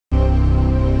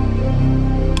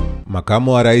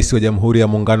Makamu wa Rais wa Jamhuri ya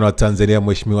Muungano wa Tanzania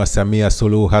Mheshimiwa Samia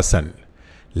Suluhu Hassan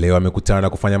leo amekutana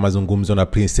kufanya mazungumzo na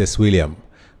Princess William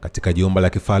katika jumba la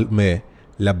Kifalme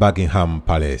la Buckingham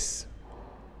Palace.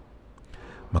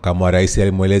 Makamu wa Rais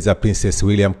alimweleza Princess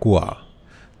William kuwa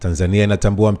Tanzania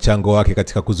inatambua mchango wake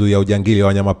katika kuzuia ujangili wa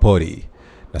wanyama pori,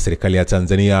 na serikali ya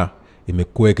Tanzania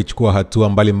imekuwa ikichukua hatua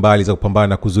mbalimbali za kupambana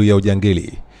na kuzuia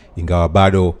ujangili, ingawa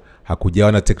bado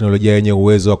hakujawa na teknolojia yenye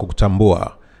uwezo wa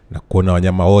kutambua na kuona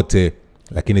wanyama wote,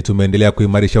 lakini tumeendelea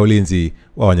kuimarisha ulinzi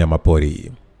wa wanyama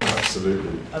pori. Absolutely.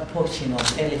 A portion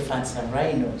of elephants and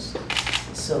rhinos.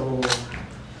 So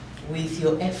with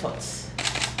your efforts,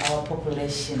 our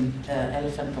population,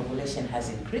 elephant population has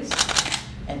increased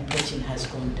and poaching has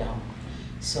gone down.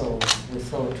 So we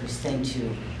thought we sent you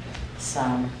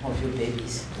some of your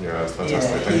babies. Yeah, that's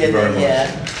fantastic. Thank you very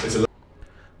much.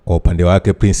 Kwa upande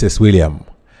wake, Princess William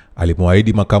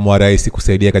alimwahidi Makamu wa Rais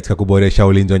kusaidia katika kuboresha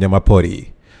ulinzi wa wanyama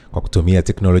pori kwa kutumia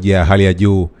teknolojia ya hali ya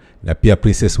juu, na pia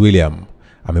Princess William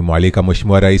amemwalika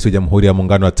Mheshimiwa Rais wa Jamhuri ya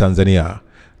Muungano wa Tanzania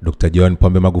Dr. John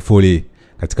Pombe Magufuli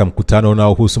katika mkutano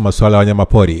unaohusu masuala ya wanyama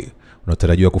pori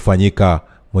unaotarajiwa kufanyika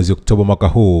mwezi Oktoba mwaka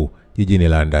huu jijini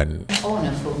London.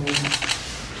 Honor for me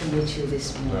to meet you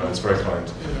this morning. No, it's very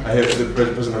kind. Yeah. I hear the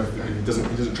president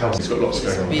doesn't travel. He's got lots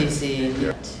going on. Busy.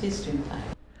 He's doing fine.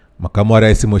 Makamu wa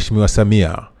Rais Mheshimiwa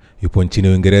Samia yupo nchini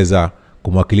Uingereza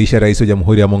kumwakilisha Rais wa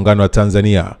Jamhuri ya Muungano wa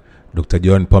Tanzania Dr.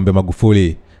 John Pombe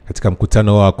Magufuli katika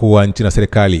mkutano wa kuwa nchi na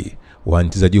serikali wa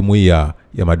nchi za Jumuiya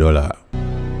ya Madola.